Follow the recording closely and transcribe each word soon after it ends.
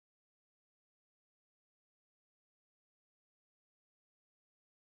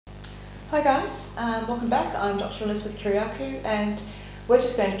Hi guys, welcome back. I'm Dr. Elizabeth Kiriakou and we're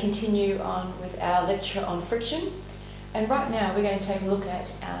just going to continue on with our lecture on friction. And right now we're going to take a look at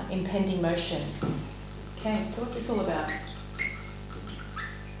impending motion. Okay, so what's this all about?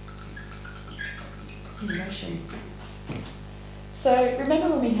 Motion. So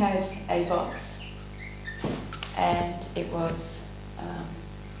remember when we had a box and it was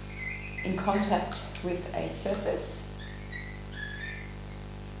in contact with a surface?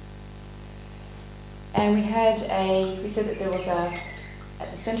 And we said that there was at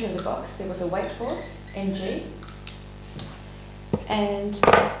the centre of the box, there was a weight force, mg, and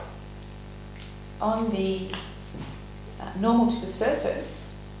on the normal to the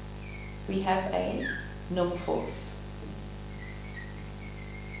surface, we have a normal force.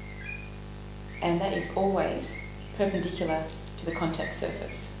 And that is always perpendicular to the contact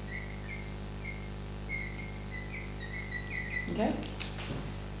surface. Okay?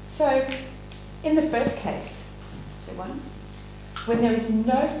 So, in the first case, so one, when there is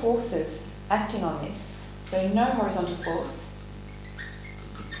no forces acting on this, so no horizontal force,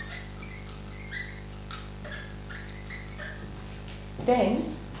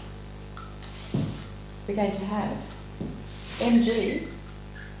 then we're going to have mg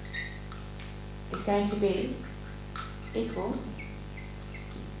is going to be equal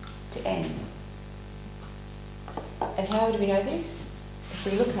to n. And how do we know this?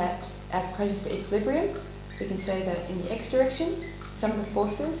 If we look at our equations for equilibrium, we can say that in the x direction, sum of the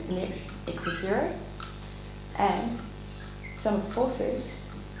forces in the x equals 0, and sum of the forces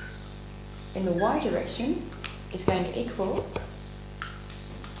in the y direction is going to equal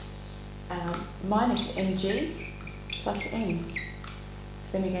minus mg plus n.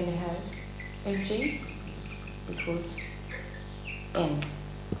 So then we're going to have mg equals n.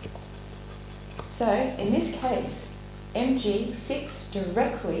 So in this case, mg sits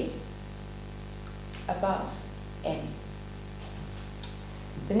directly above n.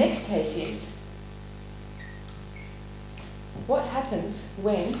 The next case is, what happens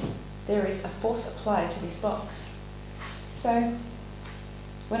when there is a force applied to this box? So,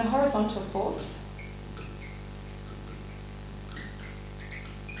 when a horizontal force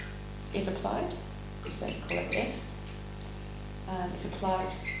is applied, so call it F, it's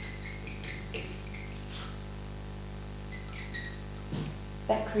applied,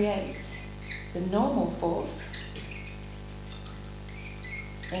 that creates the normal force,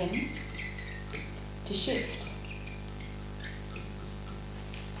 N, to shift.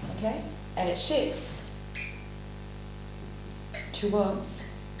 Okay? And it shifts towards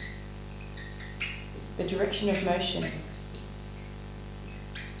the direction of motion.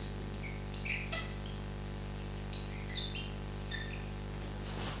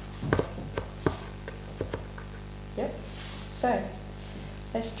 Yep. So,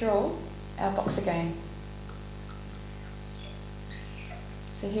 let's draw our box again.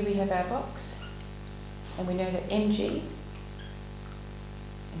 So here we have our box, and we know that mg, and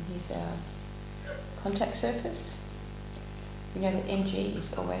here's our contact surface, we know that mg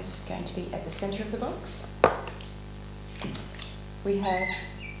is always going to be at the centre of the box. We have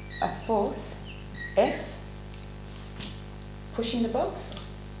a force, F, pushing the box.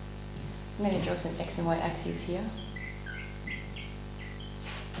 I'm going to draw some x and y axes here.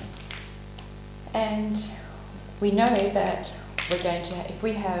 And we know that we're going to, if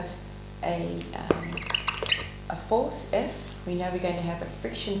we have a force, F, we know we're going to have a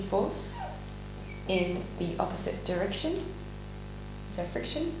friction force in the opposite direction, so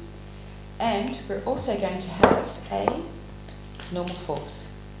friction, and we're also going to have a normal force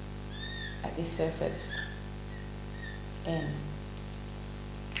at this surface, N.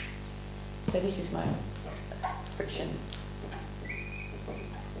 So this is my friction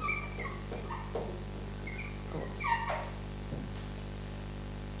force.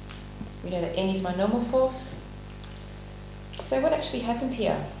 We know that N is my normal force. So what actually happens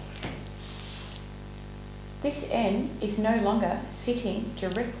here? This N is no longer sitting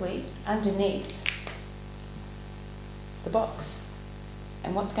directly underneath the box.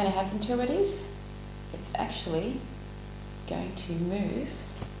 And what's going to happen to it is, it's actually going to move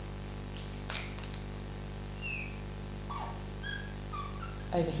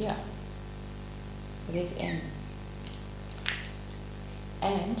over here. So there's N.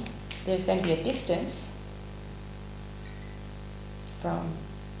 And there's going to be a distance from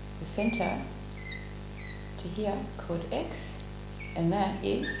the centre to here called x, and that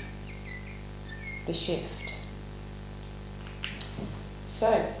is the shift.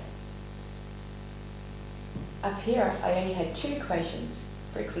 So, up here I only had two equations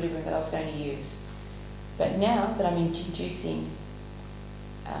for equilibrium that I was going to use. But now that I'm introducing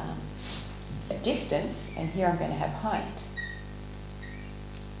a distance, and here I'm going to have height.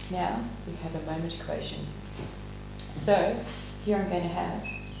 Now we have a moment equation. So here I'm going to have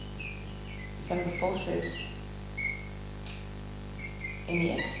some of the forces in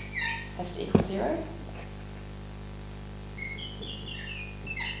the x has to equal 0.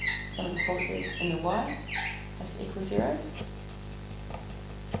 Some of the forces in the y has to equal 0.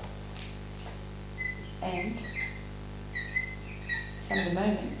 And some of the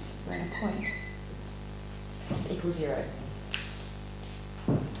moments around a point has to equal 0.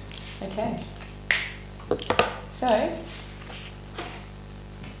 Okay. So,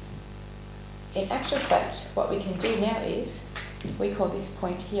 in actual fact, what we can do now is, we call this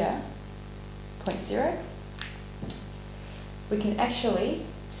point here point 0. We can actually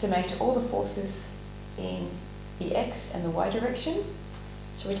summate all the forces in the x and the y direction.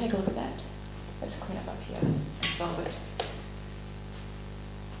 Shall we take a look at that? Let's clean up here and solve it.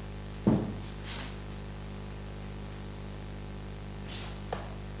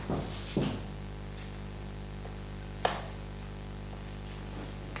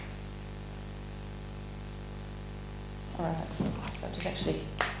 Alright, so I'll just actually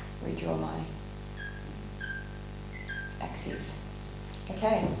redraw my axes.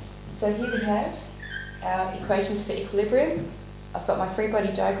 Okay, so here we have our equations for equilibrium. I've got my free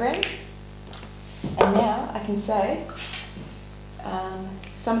body diagram, and now I can say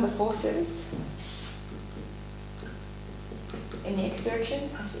some of the forces in the x direction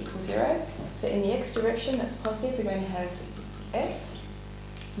has to equal 0. So in the x direction, that's positive, we're going to have F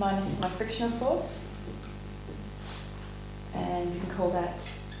minus my frictional force, and we can call that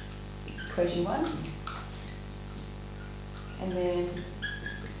equation 1. And then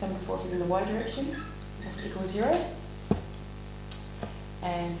some of the forces in the y direction has to equal 0.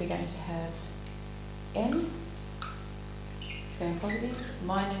 And we're going to have m going positive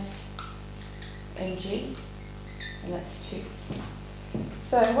minus mg, and that's 2.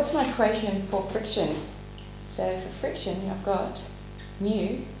 So what's my equation for friction? So for friction, I've got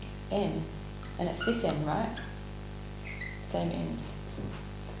mu n, and it's this n, right? Same n.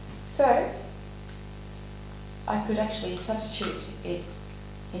 So I could actually substitute it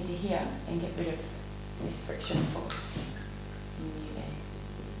into here and get rid of this friction force, mu n.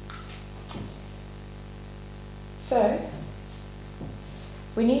 So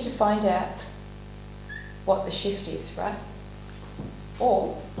we need to find out what the shift is, right?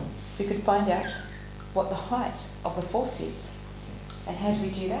 Or we could find out what the height of the force is. And how do we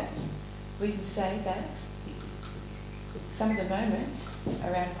do that? We can say that some of the moments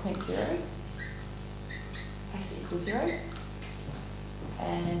around point 0 has to equal 0.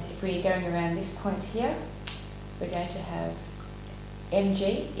 And if we're going around this point here, we're going to have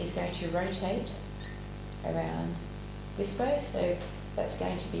mg is going to rotate around this way, so that's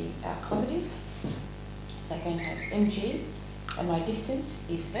going to be our positive. So I'm going to have mg, and my distance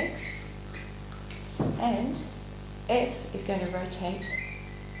is x, and f is going to rotate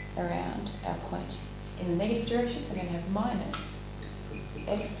around our point in the negative direction, so I'm going to have minus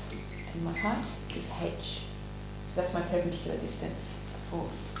f, and my height is h. So that's my perpendicular distance,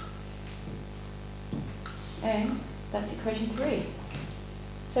 force. And that's equation 3.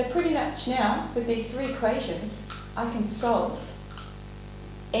 So pretty much now, with these 3 equations, I can solve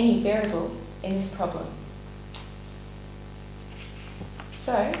any variable in this problem.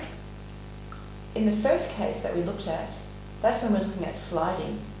 So, in the first case that we looked at, that's when we're looking at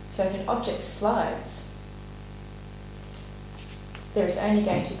sliding. So if an object slides, there is only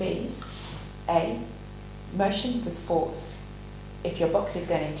going to be a motion with force. If your box is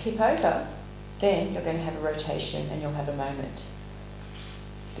going to tip over, then you're going to have a rotation and you'll have a moment.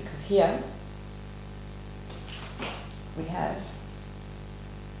 Because here we have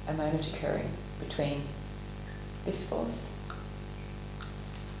a moment occurring between this force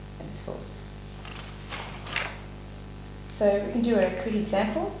and this force. So we can do a quick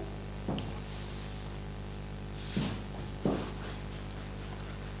example.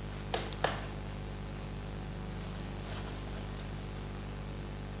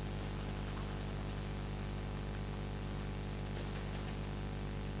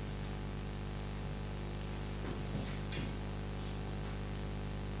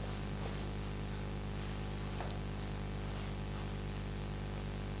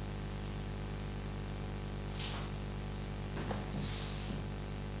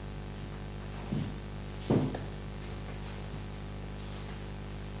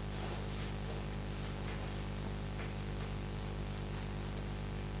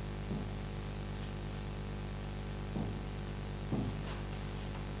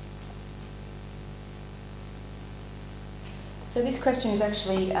 So this question is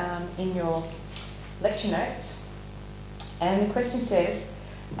actually in your lecture notes, and the question says,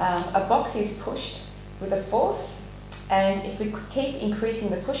 a box is pushed with a force, and if we keep increasing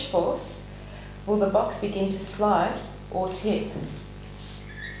the push force, will the box begin to slide or tip?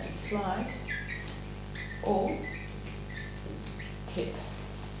 So slide or tip.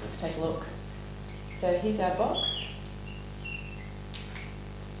 So let's take a look. So here's our box,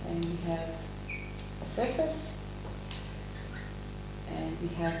 and we have a surface, and we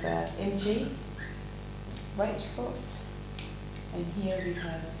have mg, weight force, and here we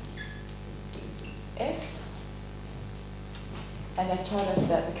have F, and they've told us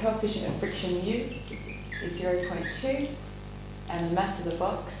that the coefficient of friction mu is 0.2, and the mass of the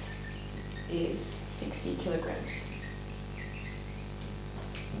box is 60 kilograms.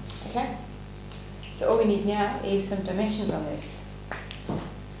 Okay, so all we need now is some dimensions on this.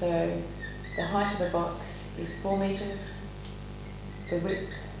 So the height of the box is 4 meters, the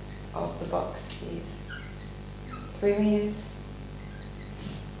width of the box is 3 meters,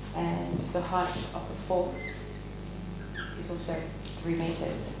 and the height of the force is also 3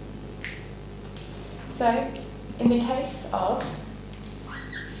 meters. So in the case of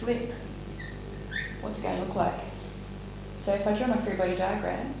slip, what's it going to look like? So if I draw my free body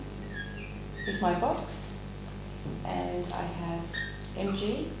diagram, here's my box, and I have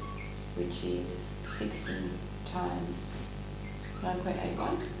mg, which is 60 times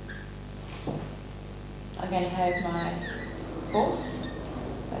 9.81. I'm going to have my force,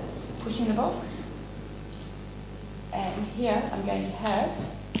 that's pushing the box, and here I'm going to have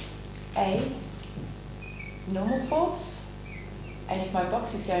a normal force, and if my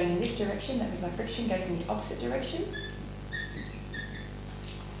box is going in this direction, that means my friction goes in the opposite direction.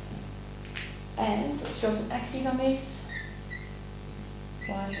 And let's draw some axes on this,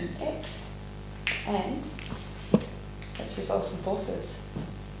 y and x, and let's resolve some forces.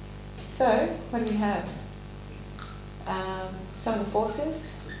 So what do we have? Some of the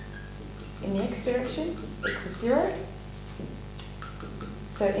forces in the x direction equals 0.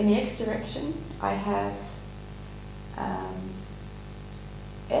 So in the x direction, I have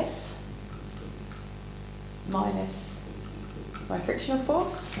F minus my frictional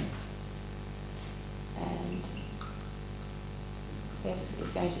force, and F is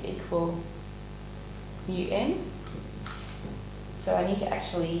going to equal mu n. So I need to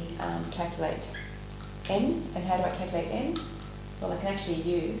actually calculate n, and how do I calculate n? Well, I can actually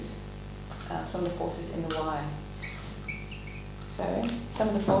use some of the forces in the y. So some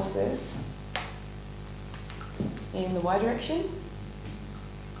of the forces in the y direction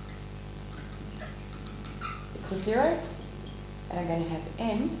equals 0, and I'm going to have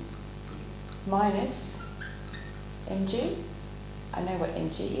n minus mg. I know what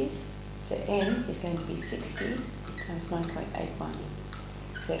mg is, so n is going to be 60 times 9.81.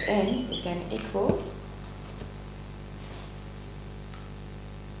 So n is going to equal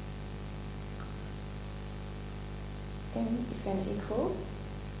N is going to equal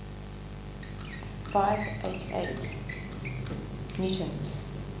 588 newtons.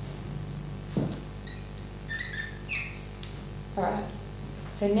 Alright,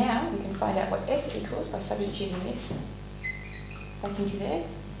 so now we can find out what F equals by substituting this back into there.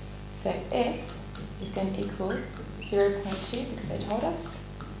 So F is going to equal 0.2, because they told us,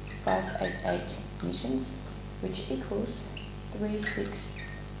 588 newtons, which equals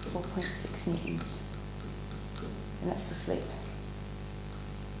 364.6 newtons. And that's for slip.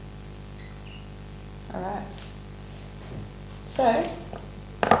 Alright. So,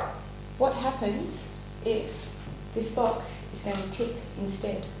 what happens if this box is going to tip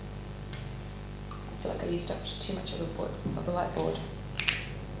instead? I feel like I used up too much of the light board.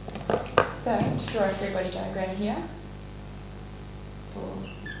 So, just draw a free body diagram here for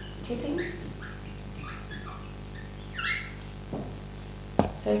tipping.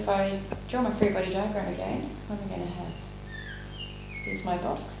 So if I draw my free body diagram again, what am I going to have? Here's my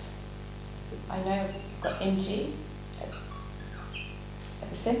box. I know I've got mg at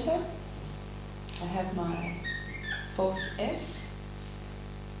the centre. I have my force F.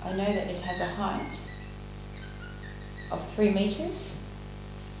 I know that it has a height of 3 meters.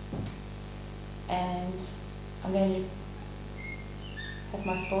 And I'm going to have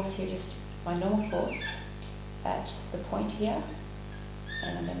my force here, just my normal force at the point here.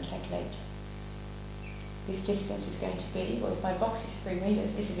 And I'm going to calculate this distance is going to be, well, if my box is 3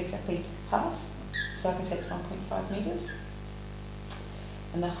 meters, this is exactly half, so I can say it's 1.5 meters.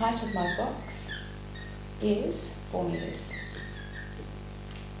 And the height of my box is 4 meters.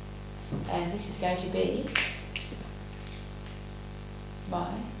 And this is going to be my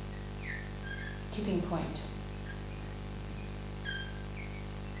tipping point.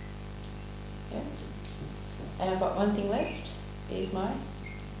 Yeah? And I've got one thing left, is my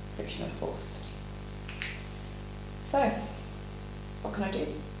frictional force. So, what can I do?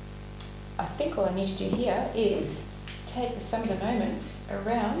 I think all I need to do here is take the sum of the moments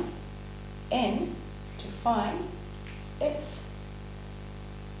around N to find F.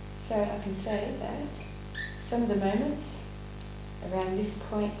 So I can say that sum of the moments around this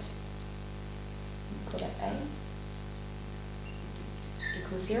point, call that A,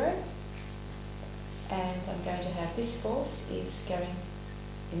 equals 0. And I'm going to have this force is going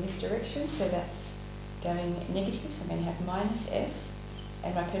in this direction, so that's going negative, so I'm going to have minus F,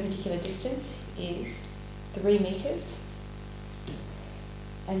 and my perpendicular distance is 3 meters.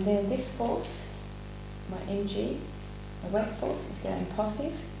 And then this force, my mg, my weight force, is going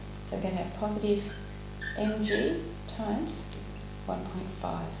positive, so I'm going to have positive mg times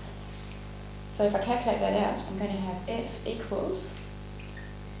 1.5. So if I calculate that out, I'm going to have F equals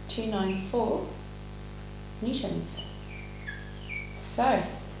 294 newtons. So, I've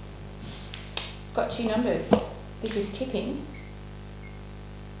got two numbers. This is tipping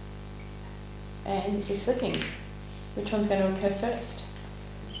and this is slipping. Which one's going to occur first?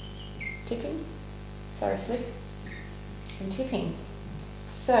 Tipping, slip, and tipping.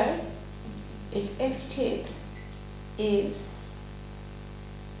 So, if F tip is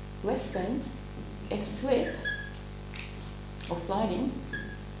less than F slip, or sliding,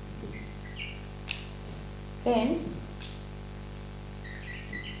 then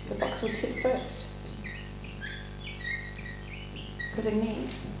the box will tip first, because it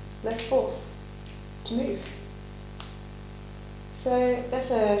needs less force to move. So that's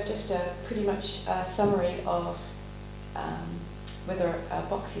just a pretty much summary of whether a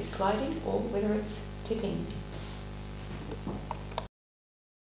box is sliding or whether it's tipping.